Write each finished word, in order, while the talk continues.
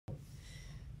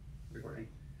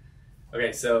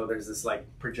Okay, so there's this like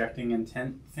projecting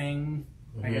intent thing,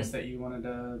 I guess, that you wanted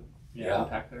to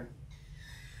unpack there.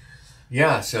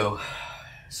 Yeah, so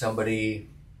the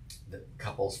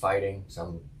couple's fighting.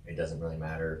 It doesn't really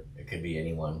matter. It could be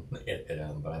anyone, but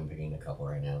I'm picking a couple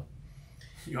right now.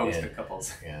 You always pick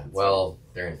couples. Yeah, well,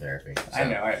 they're in therapy. So. I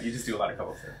know, you just do a lot of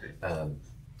couple therapy.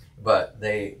 But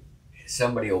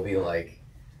somebody will be like,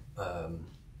 and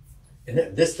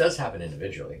this does happen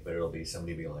individually, but it'll be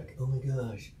somebody be like, oh my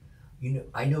gosh,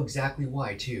 I know exactly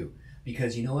why too,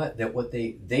 because you know what,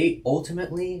 they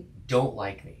ultimately don't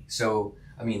like me. So,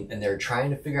 I mean, and they're trying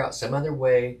to figure out some other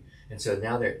way. And so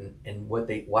now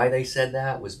why they said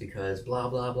that was because blah,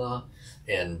 blah, blah.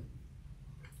 And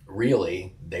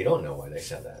really, they don't know why they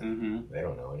said that. Mm-hmm. They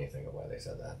don't know anything of why they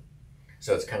said that.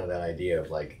 So it's kind of that idea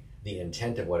of like the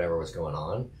intent of whatever was going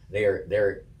on.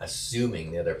 They're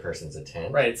assuming the other person's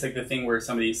intent. Right. It's like the thing where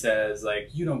somebody says like,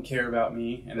 you don't care about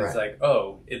me. And it's like,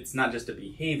 oh, it's not just a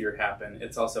behavior happen.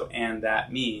 It's also, and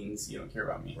that means you don't care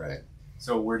about me. Right.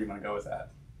 So where do you want to go with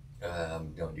that?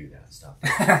 Don't do that. Stop.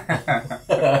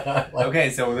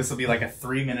 Okay, so this will be like a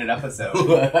 3-minute episode.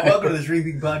 Welcome to the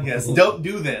Shrinking Podcast. Don't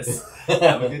do this.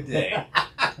 Have a good day.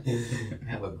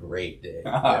 Have a great day.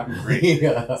 Great.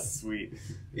 Yeah. Sweet.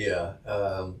 Yeah.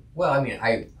 Well, I mean,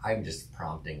 I'm just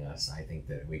prompting us. I think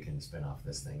that we can spin off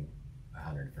this thing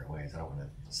 100 different ways. I don't want to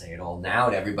say it all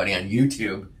now to everybody on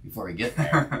YouTube before we get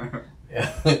there.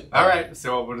 Yeah. All right,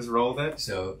 so we'll just roll with it.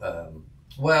 So,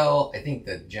 well, I think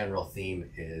the general theme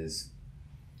is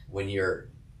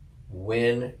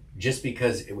just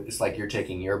because it's like you're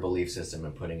taking your belief system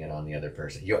and putting it on the other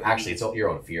person. It's your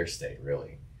own fear state,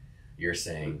 really. You're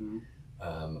saying,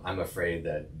 I'm afraid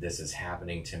that this is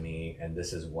happening to me and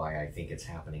this is why I think it's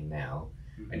happening now.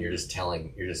 Mm-hmm. And you're just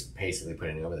basically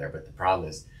putting it over there. But the problem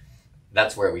is,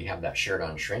 that's where we have that shirt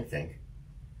on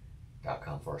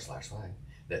shrinkthink.com/swag.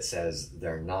 That says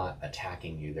they're not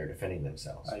attacking you, they're defending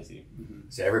themselves. I see. Mm-hmm.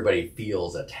 So everybody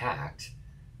feels attacked,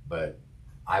 but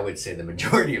I would say the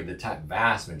majority of the time,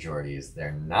 vast majority, is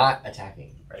they're not attacking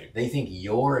you. Right. They think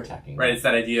you're attacking them. Right, it's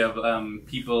that idea of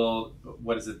people,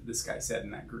 what is it this guy said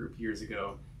in that group years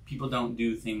ago? People don't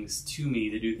do things to me,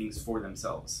 they do things for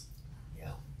themselves.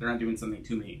 Yeah. They're not doing something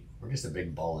to me. We're just a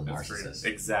big ball of narcissists.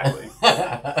 Exactly.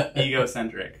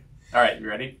 Egocentric. All right, you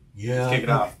ready? Yeah. Let's kick it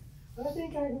off. I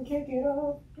think I can kick it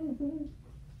off.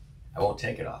 I won't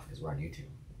take it off because we're on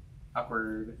YouTube.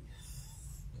 Awkward.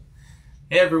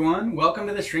 Hey everyone, welcome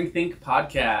to the Shrink Think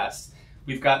Podcast.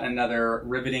 We've got another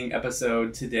riveting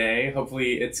episode today.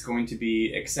 Hopefully it's going to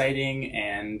be exciting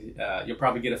and you'll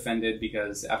probably get offended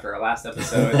because after our last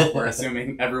episode, we're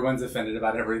assuming everyone's offended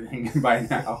about everything by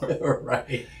now.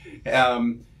 Right.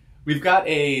 We've got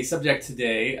a subject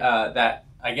today that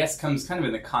I guess comes kind of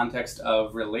in the context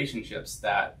of relationships,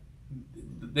 that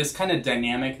this kind of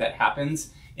dynamic that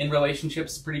happens in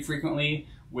relationships pretty frequently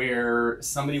where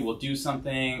somebody will do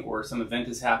something or some event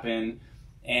has happened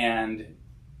and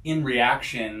in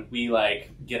reaction we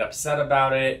like get upset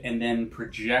about it and then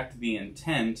project the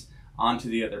intent onto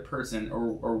the other person,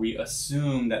 or we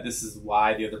assume that this is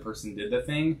why the other person did the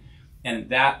thing, and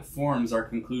that forms our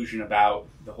conclusion about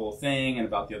the whole thing and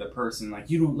about the other person, like,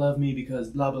 you don't love me because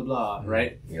blah blah blah.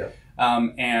 Right? Yeah.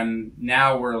 And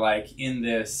now we're like in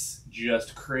this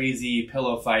just crazy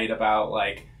pillow fight about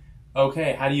like,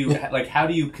 okay, how do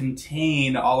you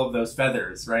contain all of those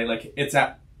feathers, right? Like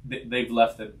they've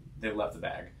left the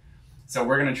bag. So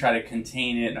we're going to try to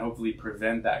contain it and hopefully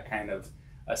prevent that kind of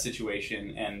a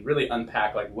situation and really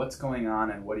unpack like what's going on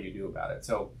and what do you do about it.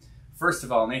 So first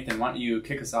of all, Nathan, why don't you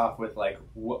kick us off with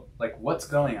what's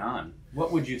going on?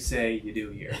 What would you say you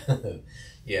do here?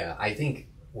 Yeah, I think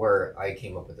where I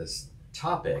came up with this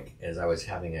topic is I was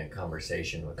having a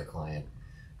conversation with a client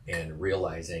and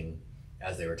realizing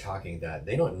as they were talking that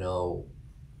they don't know,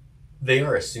 they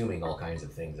are assuming all kinds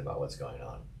of things about what's going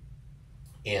on.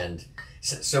 And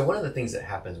so one of the things that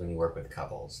happens when you work with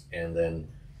couples and then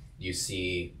you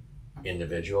see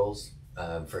individuals,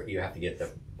 you have to get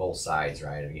both sides,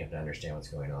 right? And you have to understand what's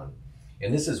going on.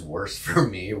 And this is worse for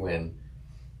me when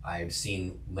I've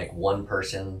seen like one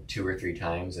person 2 or 3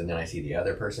 times and then I see the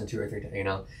other person 2 or 3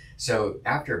 times, So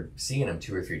after seeing them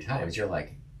 2 or 3 times, you're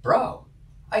like, bro,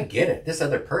 I get it. This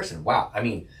other person, wow. I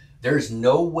mean, there's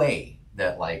no way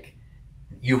that like,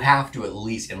 you have to at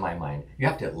least, in my mind, you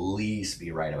have to at least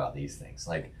be right about these things.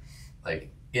 Like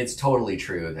it's totally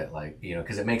true that like,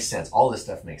 because it makes sense. All this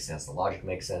stuff makes sense. The logic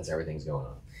makes sense. Everything's going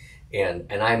on.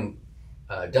 And I'm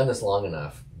done this long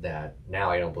enough that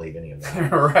now I don't believe any of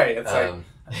that. Right. It's and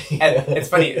it's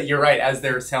funny. You're right. As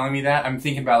they were telling me that, I'm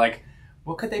thinking about like,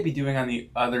 what could they be doing on the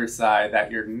other side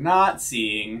that you're not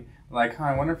seeing like, huh,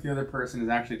 I wonder if the other person is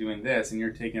actually doing this and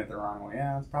you're taking it the wrong way.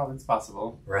 Yeah, it's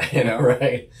possible. Right, You know?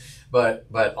 right. But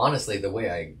honestly, the way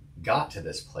I got to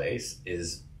this place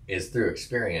is through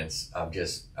experience of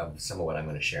some of what I'm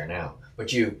going to share now.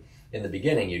 But in the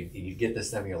beginning, you get this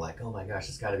stuff and you're like, oh my gosh,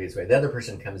 it's got to be this way. The other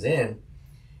person comes in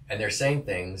and they're saying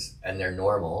things and they're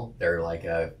normal. They're like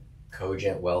a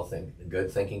cogent,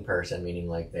 good thinking person, meaning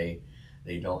like they're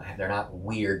not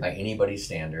weird by anybody's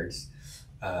standards.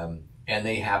 And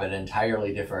they have an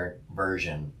entirely different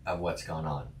version of what's going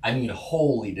on. I mean, a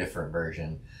wholly different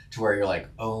version, to where you're like,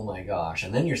 oh my gosh.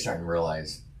 And then you're starting to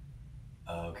realize,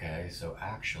 okay, so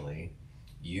actually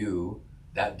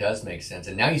that does make sense.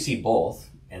 And now you see both.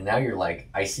 And now you're like,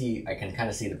 I can kind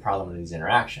of see the problem in these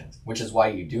interactions, which is why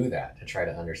you do that, to try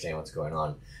to understand what's going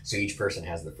on. So each person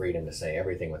has the freedom to say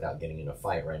everything without getting in a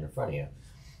fight right in front of you.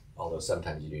 Although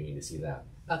sometimes you do need to see that.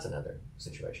 That's another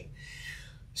situation.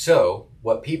 So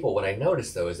what I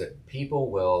notice though is that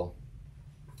people will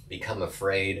become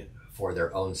afraid for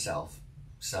their own self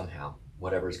somehow,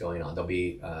 whatever's going on. They'll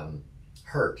be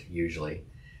hurt usually.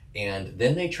 And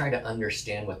then they try to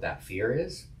understand what that fear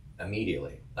is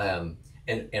immediately. And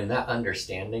that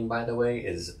understanding, by the way,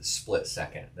 is split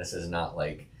second. This is not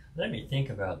like, let me think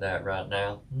about that right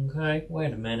now. Okay,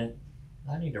 wait a minute.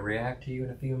 I need to react to you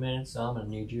in a few minutes, so I'm going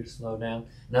to need you to slow down.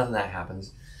 None of that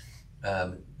happens.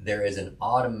 There is an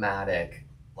automatic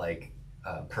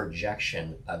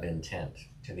projection of intent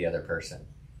to the other person.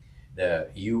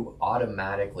 You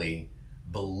automatically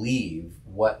believe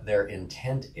what their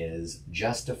intent is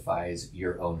justifies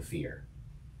your own fear.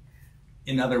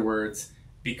 In other words,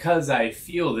 because I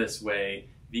feel this way,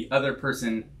 the other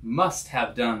person must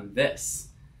have done this.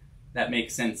 That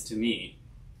makes sense to me.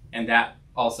 And that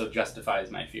also justifies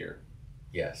my fear.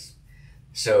 Yes.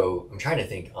 So I'm trying to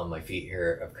think on my feet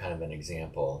here of kind of an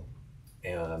example.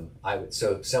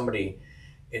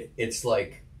 It's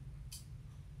like,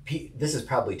 this is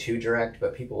probably too direct,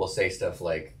 but people will say stuff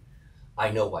like, I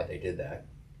know why they did that.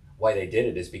 Why they did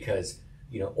it is because,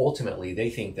 ultimately they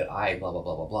think that I blah, blah,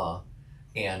 blah, blah, blah.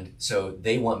 And so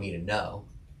they want me to know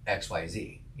X, Y,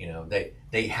 Z.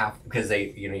 They have, because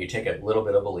you take a little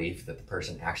bit of belief that the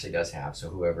person actually does have. So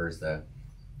whoever's the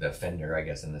offender, I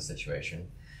guess, in this situation,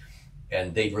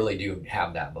 and they really do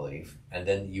have that belief. And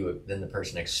then the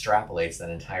person extrapolates that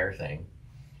entire thing,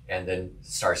 and then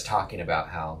starts talking about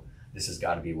how this has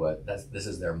got to be this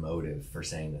is their motive for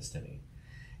saying this to me.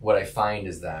 What I find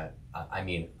is that,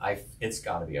 it's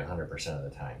got to be 100% of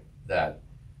the time that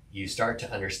you start to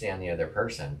understand the other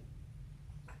person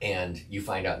and you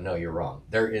find out, no, you're wrong.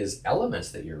 There is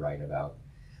elements that you're right about,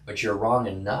 but you're wrong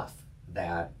enough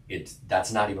that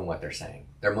that's not even what they're saying.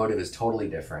 Their motive is totally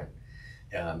different.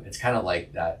 It's kind of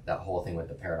like that whole thing with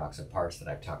the paradox of parts that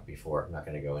I've talked before. I'm not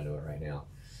going to go into it right now.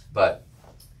 But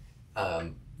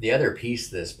the other piece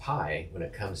of this pie, when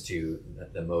it comes to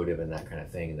the motive and that kind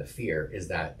of thing, and the fear, is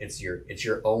that it's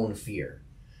your own fear.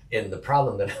 And the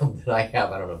problem that I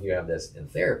have, I don't know if you have this in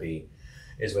therapy,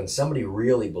 is when somebody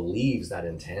really believes that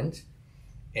intent,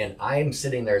 and I'm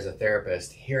sitting there as a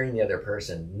therapist hearing the other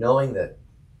person, knowing that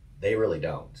they really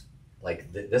don't.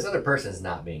 Like, this other person is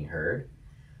not being heard,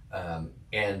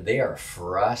 and they are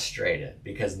frustrated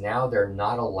because now they're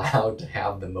not allowed to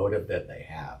have the motive that they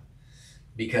have,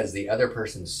 because the other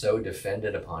person's so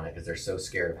defended upon it because they're so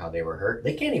scared of how they were hurt.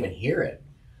 They can't even hear it.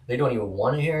 They don't even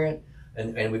want to hear it.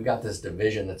 And we've got this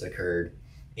division that's occurred,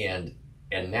 and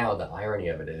now the irony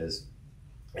of it is,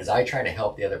 as I try to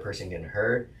help the other person get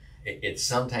heard, it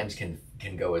sometimes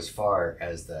can go as far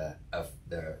as the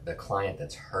client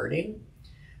that's hurting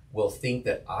will think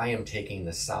that I am taking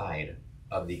the side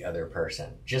of the other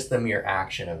person. Just the mere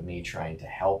action of me trying to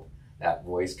help that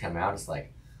voice come out, it's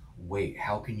like, wait,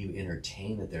 how can you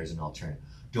entertain that there's an alternative?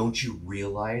 Don't you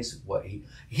realize what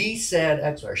he said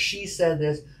X, or she said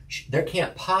this? There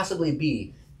can't possibly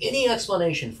be any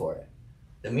explanation for it.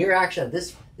 The mere action of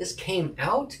this came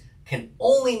out can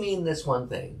only mean this one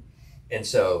thing. And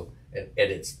so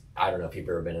it's, I don't know if you've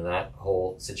ever been in that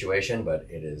whole situation, but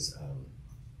it is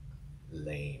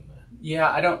lame. Yeah,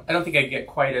 I don't think I get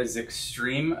quite as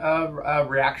extreme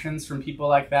reactions from people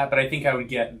like that, but I think I would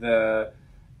get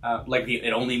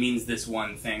it only means this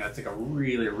one thing. That's like a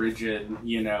really rigid,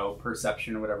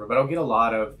 perception or whatever. But I'll get a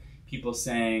lot of people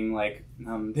saying like,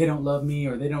 they don't love me,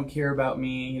 or they don't care about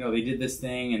me. They did this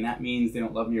thing and that means they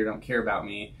don't love me or don't care about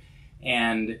me.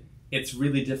 And it's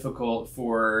really difficult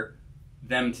for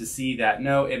them to see that,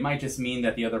 no, it might just mean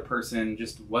that the other person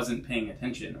just wasn't paying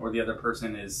attention, or the other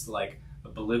person is like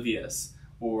oblivious,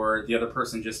 or the other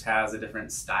person just has a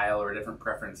different style or a different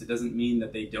preference. It doesn't mean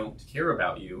that they don't care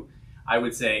about you. I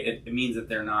would say it means that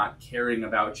they're not caring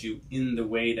about you in the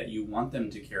way that you want them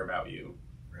to care about you.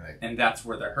 Right. And that's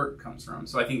where the hurt comes from.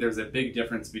 So I think there's a big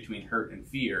difference between hurt and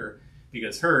fear,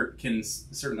 because hurt can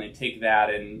certainly take that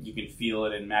and you can feel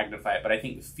it and magnify it. But I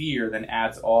think fear then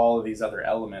adds all of these other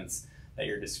elements that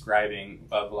you're describing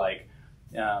of like,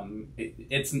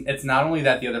 it's not only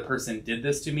that the other person did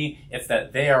this to me, it's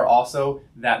that they are also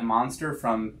that monster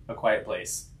from A Quiet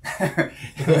Place.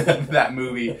 That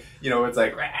movie, you know, it's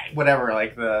like whatever,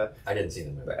 like the I didn't see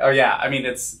the movie. Oh yeah, I mean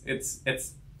it's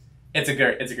a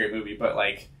great movie, but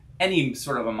like any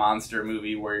sort of a monster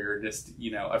movie where you're just,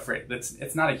 you know, afraid,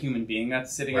 it's not a human being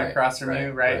that's sitting across from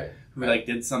you, right? Who like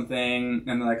did something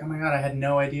and they're like, oh my god, I had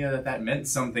no idea that meant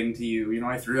something to you. You know,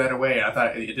 I threw that away. I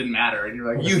thought it didn't matter. And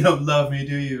you're like, you don't love me,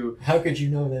 do you? How could you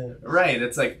know that? Right.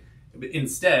 It's like,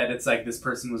 instead, it's like this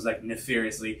person was like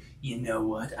nefariously, you know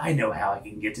what? I know how I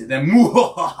can get to them.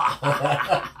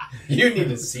 You need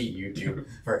to see YouTube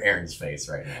for Aaron's face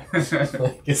right now.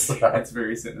 It's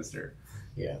very sinister.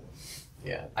 Yeah.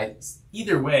 Yeah.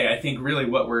 Either way, I think really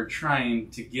what we're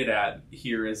trying to get at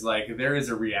here is like there is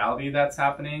a reality that's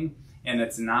happening, and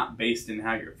it's not based in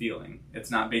how you're feeling.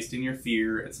 It's not based in your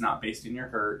fear. It's not based in your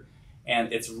hurt.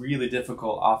 And it's really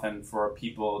difficult often for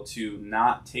people to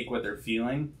not take what they're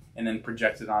feeling and then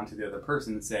project it onto the other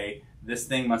person and say, this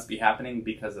thing must be happening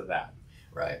because of that.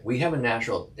 Right. We have a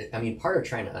natural, I mean, part of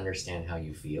trying to understand how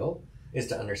you feel is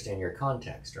to understand your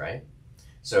context, right?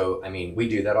 So, I mean, we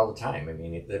do that all the time. I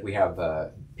mean, we have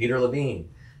Peter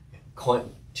Levine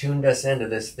tuned us into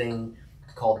this thing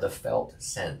called the felt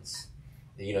sense.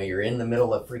 You know, you're in the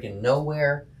middle of freaking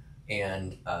nowhere,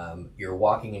 and you're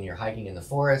walking and you're hiking in the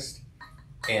forest,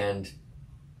 and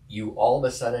you all of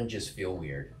a sudden just feel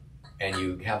weird. And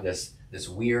you have this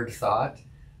weird thought,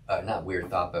 not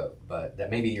weird thought, but that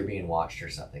maybe you're being watched or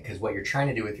something. Because what you're trying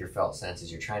to do with your felt sense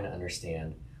is you're trying to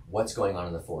understand what's going on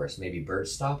in the forest. Maybe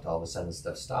birds stopped, all of a sudden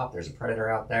stuff stopped, there's a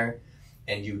predator out there,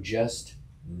 and you just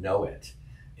know it.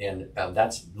 And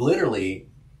that's literally,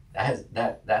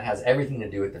 that has everything to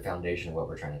do with the foundation of what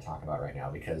we're trying to talk about right now.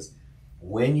 Because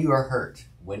when you are hurt,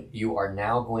 when you are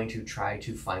now going to try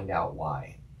to find out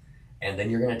why, and then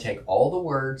you're going to take all the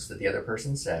words that the other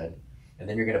person said, and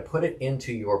then you're going to put it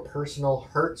into your personal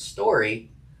hurt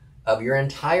story of your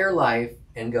entire life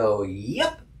and go,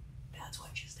 yep, that's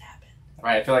what just happened.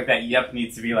 Right, I feel like that yep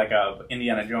needs to be like a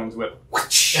Indiana Jones whip.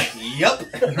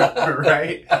 Yep.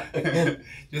 Right?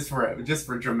 just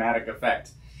for dramatic effect.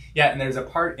 Yeah, and there's a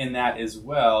part in that as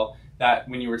well that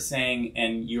when you were saying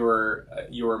and you're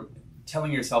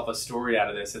telling yourself a story out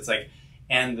of this, it's like,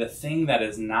 and the thing that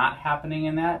is not happening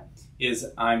in that is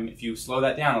if you slow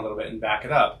that down a little bit and back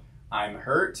it up, I'm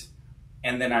hurt,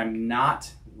 and then I'm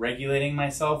not regulating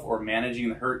myself or managing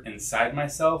the hurt inside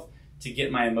myself to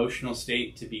get my emotional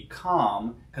state to be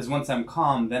calm, because once I'm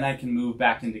calm, then I can move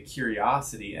back into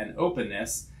curiosity and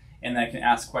openness, and I can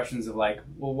ask questions of like,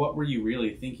 well, what were you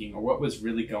really thinking, or what was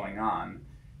really going on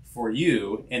for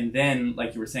you? And then,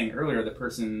 like you were saying earlier, the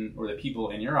person or the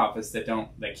people in your office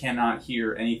that cannot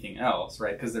hear anything else,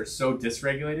 right? Because they're so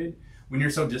dysregulated. When you're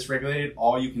so dysregulated,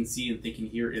 all you can see and think and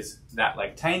hear is that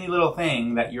like tiny little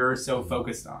thing that you're so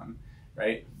focused on,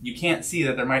 right? You can't see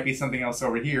that there might be something else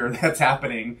over here that's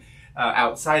happening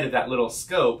outside of that little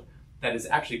scope that is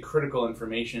actually critical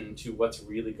information to what's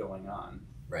really going on.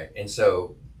 Right. And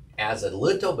so as a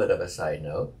little bit of a side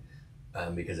note,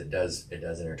 because it does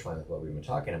intertwine with what we've been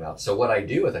talking about. So what I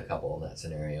do with a couple in that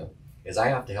scenario is I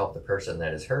have to help the person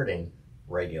that is hurting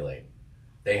regulate.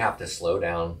 They have to slow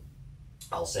down.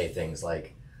 I'll say things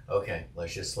like, okay,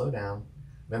 let's just slow down.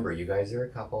 Remember, you guys are a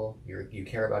couple. You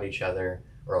care about each other,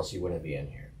 or else you wouldn't be in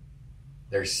here.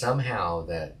 There's somehow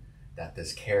that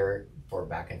this care for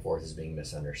back and forth is being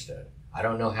misunderstood. I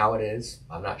don't know how it is.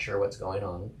 I'm not sure what's going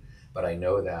on, but I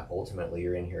know that ultimately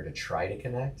you're in here to try to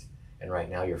connect, and right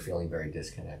now you're feeling very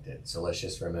disconnected. So let's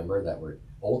just remember that we're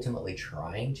ultimately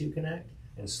trying to connect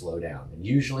and slow down. And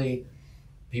usually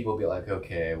people will be like,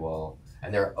 okay, well,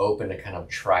 and they're open to kind of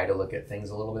try to look at things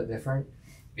a little bit different.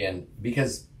 And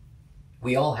because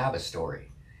we all have a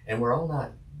story and we're all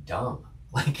not dumb.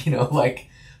 Like,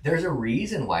 there's a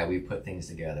reason why we put things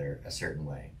together a certain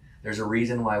way. There's a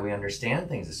reason why we understand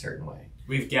things a certain way.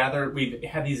 We've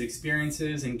had these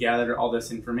experiences and gathered all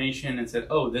this information and said,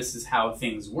 oh, this is how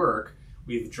things work.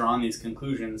 We've drawn these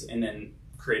conclusions and then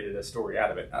created a story out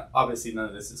of it. Obviously, none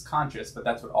of this is conscious, but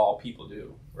that's what all people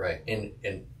do. Right. And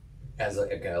as a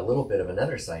little bit of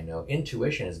another side note,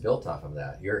 intuition is built off of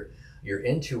that. Your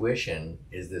intuition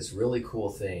is this really cool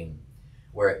thing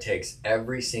where it takes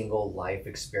every single life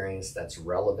experience that's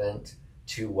relevant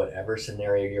to whatever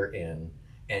scenario you're in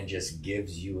and just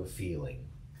gives you a feeling.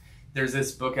 There's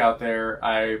this book out there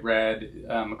I read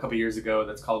a couple years ago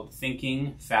that's called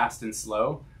Thinking Fast and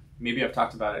Slow. Maybe I've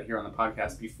talked about it here on the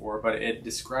podcast before, but it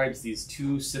describes these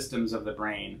two systems of the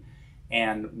brain.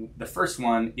 And the first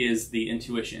one is the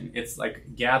intuition. It's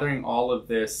like gathering all of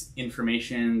this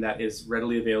information that is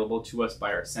readily available to us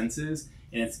by our senses,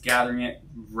 and it's gathering it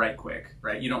right quick,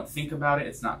 right? You don't think about it.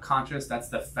 It's not conscious. That's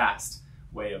the fast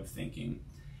way of thinking.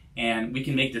 And we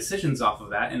can make decisions off of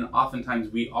that, and oftentimes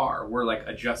we're like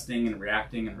adjusting and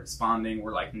reacting and responding.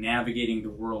 We're like navigating the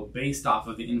world based off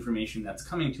of the information that's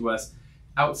coming to us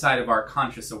outside of our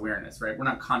conscious awareness, right? We're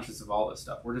not conscious of all this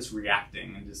stuff. We're just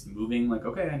reacting and just moving like,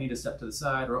 okay, I need to step to the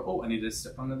side, or oh, I need to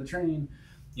step onto the train,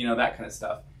 that kind of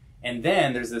stuff. And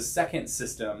then there's this second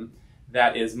system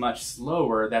that is much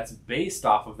slower, that's based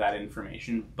off of that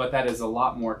information, but that is a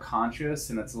lot more conscious,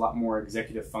 and it's a lot more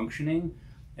executive functioning,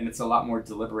 and it's a lot more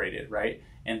deliberated, right?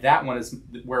 And that one is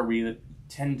where we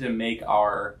tend to make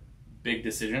our big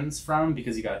decisions from,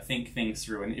 because you got to think things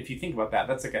through. And if you think about that,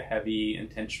 that's like a heavy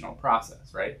intentional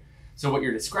process, right? So what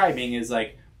you're describing is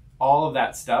like all of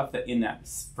that stuff that in that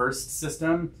first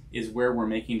system is where we're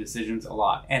making decisions a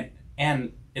lot. And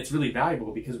it's really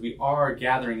valuable because we are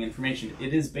gathering information.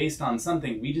 It is based on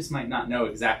something. We just might not know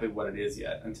exactly what it is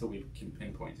yet until we can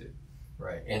pinpoint it.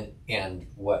 Right. And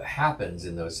what happens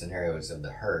in those scenarios of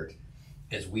the hurt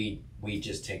is we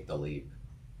just take the leap.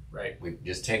 Right. We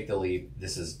just take the leap.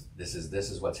 This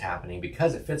is what's happening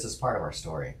because it fits as part of our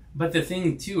story. But the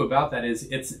thing too about that is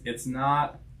it's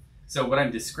not. So what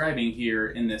I'm describing here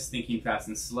in this thinking fast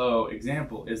and slow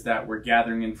example is that we're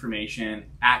gathering information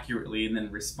accurately and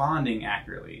then responding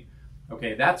accurately.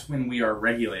 Okay, that's when we are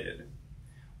regulated.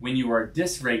 When you are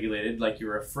dysregulated, like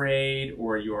you're afraid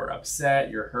or you're upset,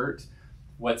 you're hurt,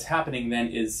 what's happening then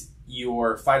is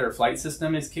your fight or flight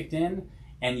system is kicked in,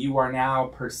 and you are now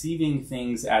perceiving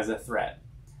things as a threat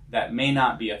that may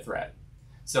not be a threat.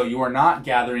 So you are not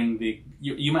gathering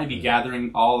you might be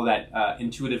gathering all of that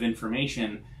intuitive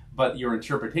information, but your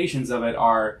interpretations of it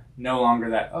are no longer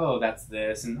that, oh, that's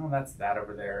this, and oh, that's that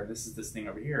over there, this is this thing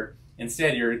over here.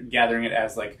 Instead, you're gathering it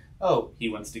as like, oh, he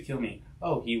wants to kill me.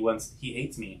 Oh, he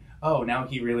hates me. Oh, now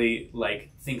he really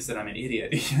thinks that I'm an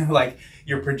idiot. Like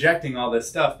you're projecting all this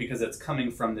stuff because it's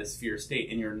coming from this fear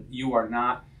state, and you are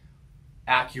not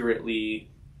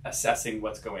accurately assessing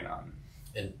what's going on.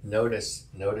 And notice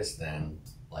then,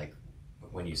 like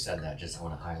when you said that, just I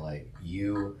want to highlight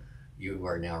you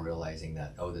are now realizing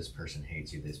that, oh, this person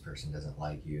hates you, this person doesn't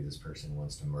like you, this person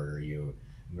wants to murder you,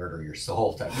 murder your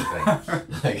soul type of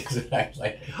thing.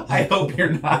 I hope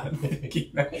you're not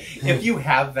thinking that. If you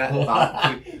have that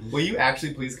thought, will you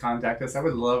actually please contact us? I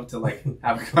would love to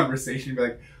have a conversation, be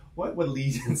like, what would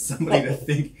lead somebody to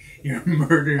think you're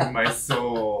murdering my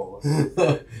soul?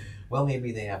 Well,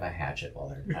 maybe they have a hatchet while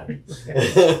they're cutting.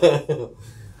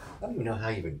 I don't even know how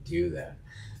you would do that.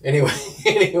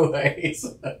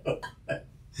 Anyways,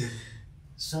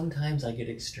 sometimes I get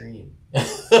extreme.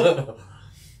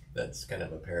 That's kind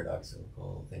of a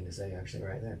paradoxical thing to say, actually,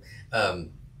 right there.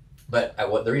 But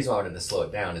the reason why I wanted to slow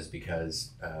it down is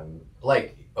because,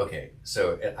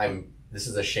 this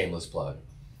is a shameless plug.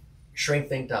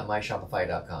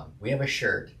 Shrinkthink.myshopify.com. We have a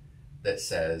shirt that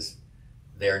says,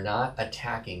 they're not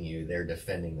attacking you, they're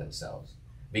defending themselves,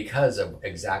 because of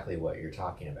exactly what you're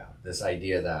talking about. This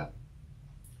idea that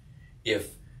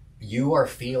if you are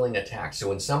feeling attacked, so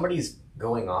when somebody's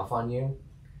going off on you,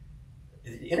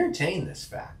 entertain this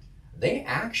fact. They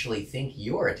actually think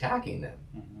you're attacking them.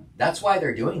 Mm-hmm. That's why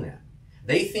they're doing that.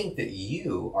 They think that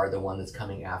you are the one that's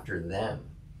coming after them.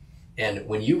 And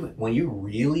when you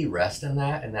really rest in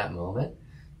that moment,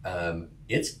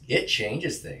 it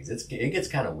changes things. It gets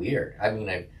kind of weird. I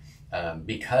mean,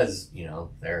 because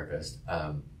therapist,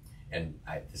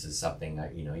 this is something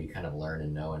that you kind of learn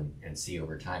and know and see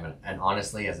over time. And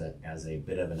honestly, as a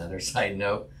bit of another side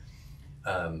note,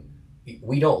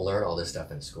 we don't learn all this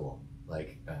stuff in school.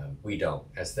 We don't.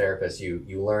 As therapists,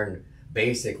 you learn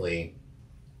basically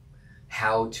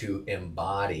how to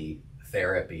embody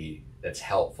therapy that's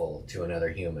helpful to another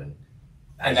human.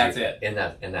 And that's it. And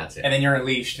that's it. And then you're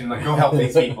unleashed and go help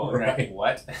these people. Right. Like,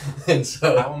 what? And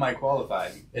so how am I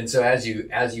qualified? And so as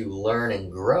you learn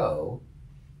and grow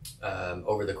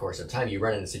over the course of time, you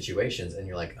run into situations and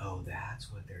you're like, oh,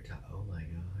 that's what they're talking. Oh my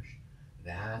gosh,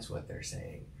 that's what they're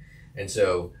saying. And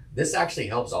so this actually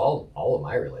helps all of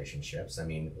my relationships. I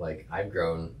mean, I've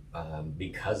grown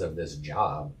because of this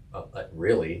job,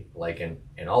 really,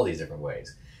 in all these different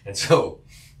ways. And so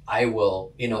I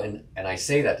will, and I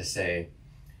say that to say,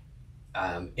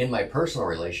 in my personal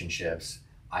relationships,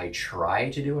 I try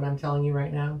to do what I'm telling you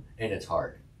right now, and it's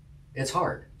hard. it's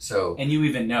hard. So, and you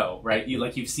even know, right?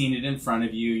 You've seen it in front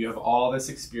of you. You have all this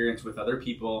experience with other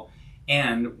people,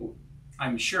 and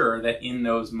I'm sure that in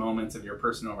those moments of your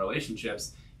personal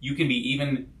relationships, you can be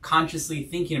even consciously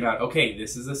thinking about, okay,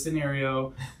 this is a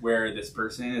scenario where this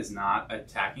person is not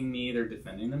attacking me, they're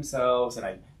defending themselves, and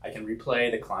I can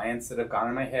replay the clients that have gone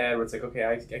in my head where it's like, okay,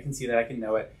 I can see that, I can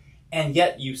know it. And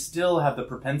yet you still have the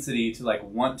propensity to like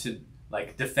want to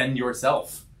like defend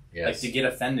yourself. Yes. Like to get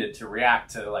offended, to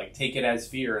react, to like take it as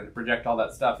fear and to project all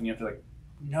that stuff. And you have to like,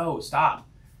 no, stop.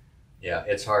 Yeah,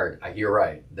 it's hard. You're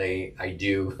right. I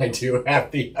do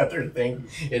have the other thing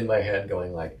in my head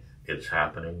going like, it's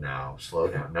happening now. Slow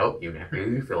down. Nope, you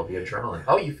feel the adrenaline.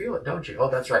 Oh, you feel it, don't you? Oh,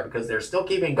 that's right, because they're still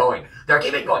keeping going. They're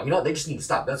keeping going. You know, they just need to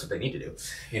stop. That's what they need to do.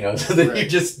 You know, so then you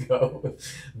just go.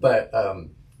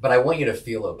 But I want you to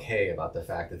feel okay about the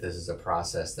fact that this is a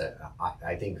process that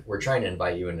I think we're trying to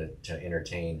invite you to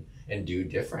entertain and do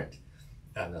different.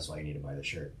 That's why you need to buy the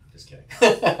shirt. Just kidding.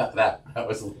 that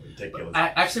was a little ridiculous. I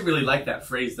actually really like that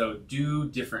phrase, though, do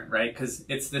different, right? Because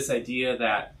it's this idea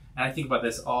that, and I think about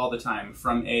this all the time,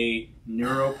 from a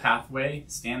neural pathway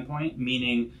standpoint,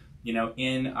 meaning, you know,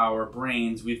 in our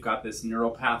brains, we've got this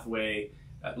neural pathway,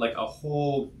 like a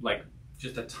whole, like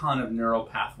just a ton of neural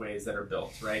pathways that are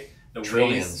built, right?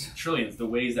 Trillions, the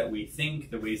ways that we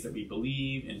think, the ways that we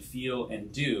believe and feel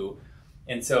and do.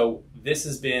 And so this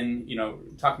has been, you know,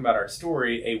 talking about our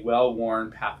story, a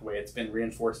well-worn pathway. It's been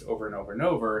reinforced over and over and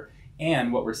over.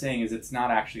 And what we're saying is it's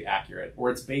not actually accurate, or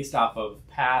it's based off of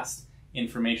past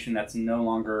information that's no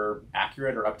longer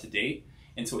accurate or up to date.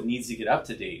 And so it needs to get up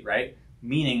to date, right?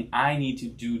 Meaning I need to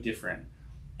do different.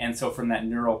 And so from that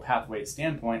neural pathway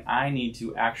standpoint, I need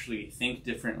to actually think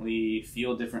differently,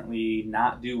 feel differently,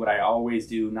 not do what I always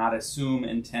do, not assume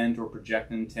intent or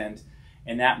project intent.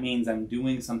 And that means I'm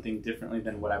doing something differently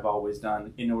than what I've always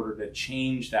done in order to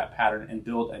change that pattern and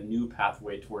build a new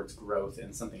pathway towards growth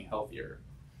and something healthier.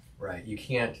 Right. You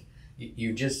can't,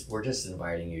 we're just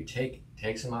inviting you, take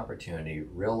some opportunity,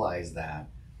 realize that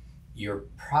you're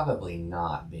probably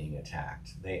not being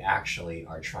attacked. They actually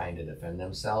are trying to defend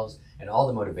themselves, and all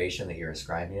the motivation that you're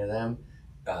ascribing to them,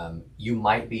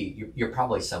 you're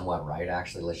probably somewhat right,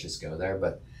 actually, let's just go there,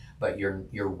 but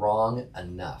you're wrong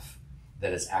enough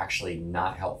that it's actually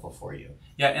not helpful for you.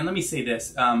 Yeah, and let me say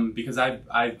this, because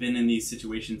I've been in these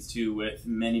situations too with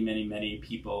many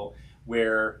people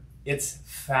where it's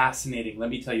fascinating. Let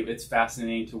me tell you, it's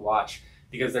fascinating to watch,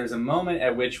 because there's a moment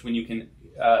at which when you can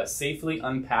safely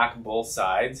unpack both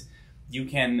sides, you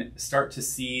can start to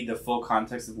see the full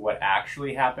context of what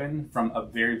actually happened from a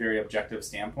very, very objective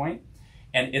standpoint.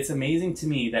 And it's amazing to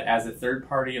me that as a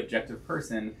third-party objective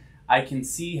person, I can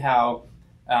see how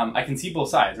I can see both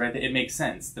sides, right? It makes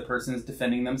sense. The person is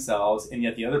defending themselves, and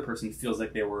yet the other person feels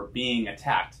like they were being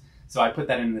attacked. So I put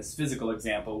that in this physical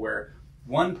example where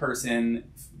one person,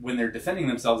 when they're defending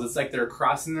themselves, it's like they're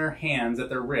crossing their hands at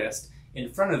their wrist in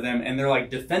front of them, and they're like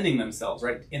defending themselves,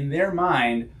 right? In their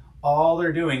mind, all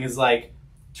they're doing is like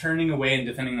turning away and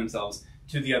defending themselves.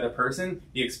 To the other person,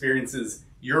 the experience is,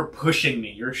 you're pushing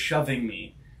me, you're shoving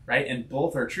me, right? And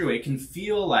both are true. It can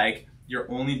feel like you're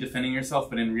only defending yourself,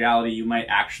 but in reality, you might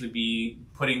actually be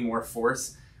putting more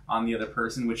force on the other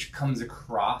person, which comes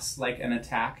across like an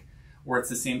attack. Or it's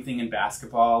the same thing in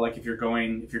basketball. Like if you're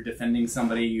defending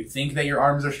somebody, you think that your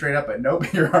arms are straight up, but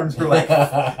nope, your arms are like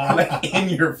in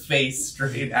your face,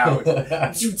 straight out.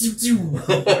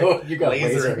 You got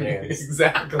laser hands.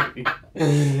 Exactly.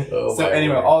 Oh, so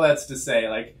anyway, all that's to say,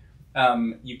 like,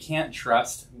 you can't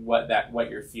trust what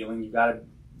you're feeling. You got to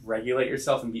regulate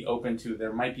yourself and be open to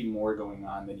there might be more going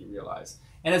on than you realize.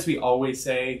 And as we always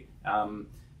say,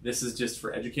 this is just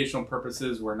for educational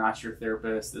purposes. We're not your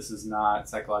therapist. This is not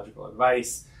psychological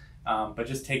advice. But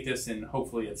just take this and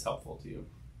hopefully it's helpful to you.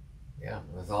 Yeah,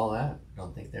 with all that, I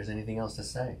don't think there's anything else to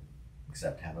say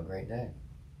except have a great day.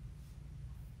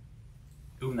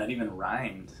 Ooh, and that even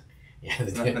rhymed. Yeah,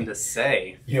 there's nothing to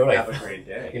say. Have a great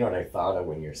day. You know what I thought of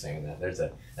when you're saying that? There's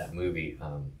that movie,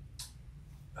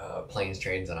 Planes,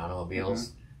 Trains, and Automobiles,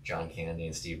 mm-hmm. John Candy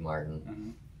and Steve Martin,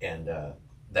 mm-hmm. and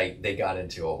they got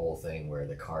into a whole thing where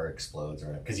the car explodes,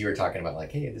 or because you were talking about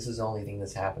like, hey, this is the only thing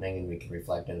that's happening, and we can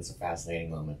reflect, and it's a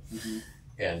fascinating moment. Mm-hmm.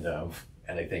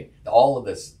 And I think all of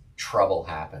this trouble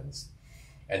happens,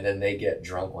 and then they get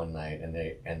drunk one night,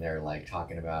 and they're like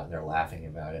talking about it, and they're laughing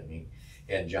about it,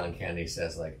 and John Candy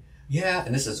says like, yeah,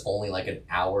 and this is only like an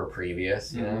hour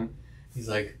previous, you mm-hmm. know, he's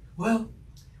like, well,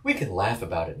 we can laugh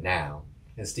about it now.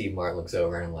 And Steve Martin looks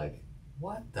over and I'm like,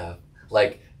 what the?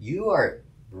 Like, you are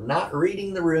not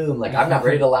reading the room. Like, I'm not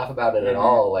ready to laugh about it at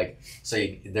all. Like, so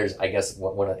there's, I guess,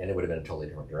 and it would have been a totally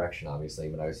different direction, obviously,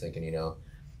 but I was thinking, you know,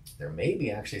 there may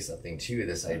be actually something to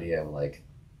this idea of like,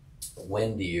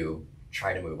 when do you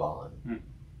try to move on?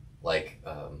 Like,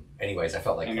 anyways, I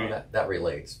felt like that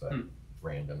relates, but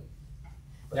random.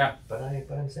 But, yeah. But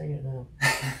I'm saying it now.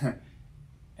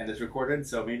 And it's recorded,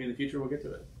 so maybe in the future we'll get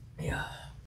to it. Yeah.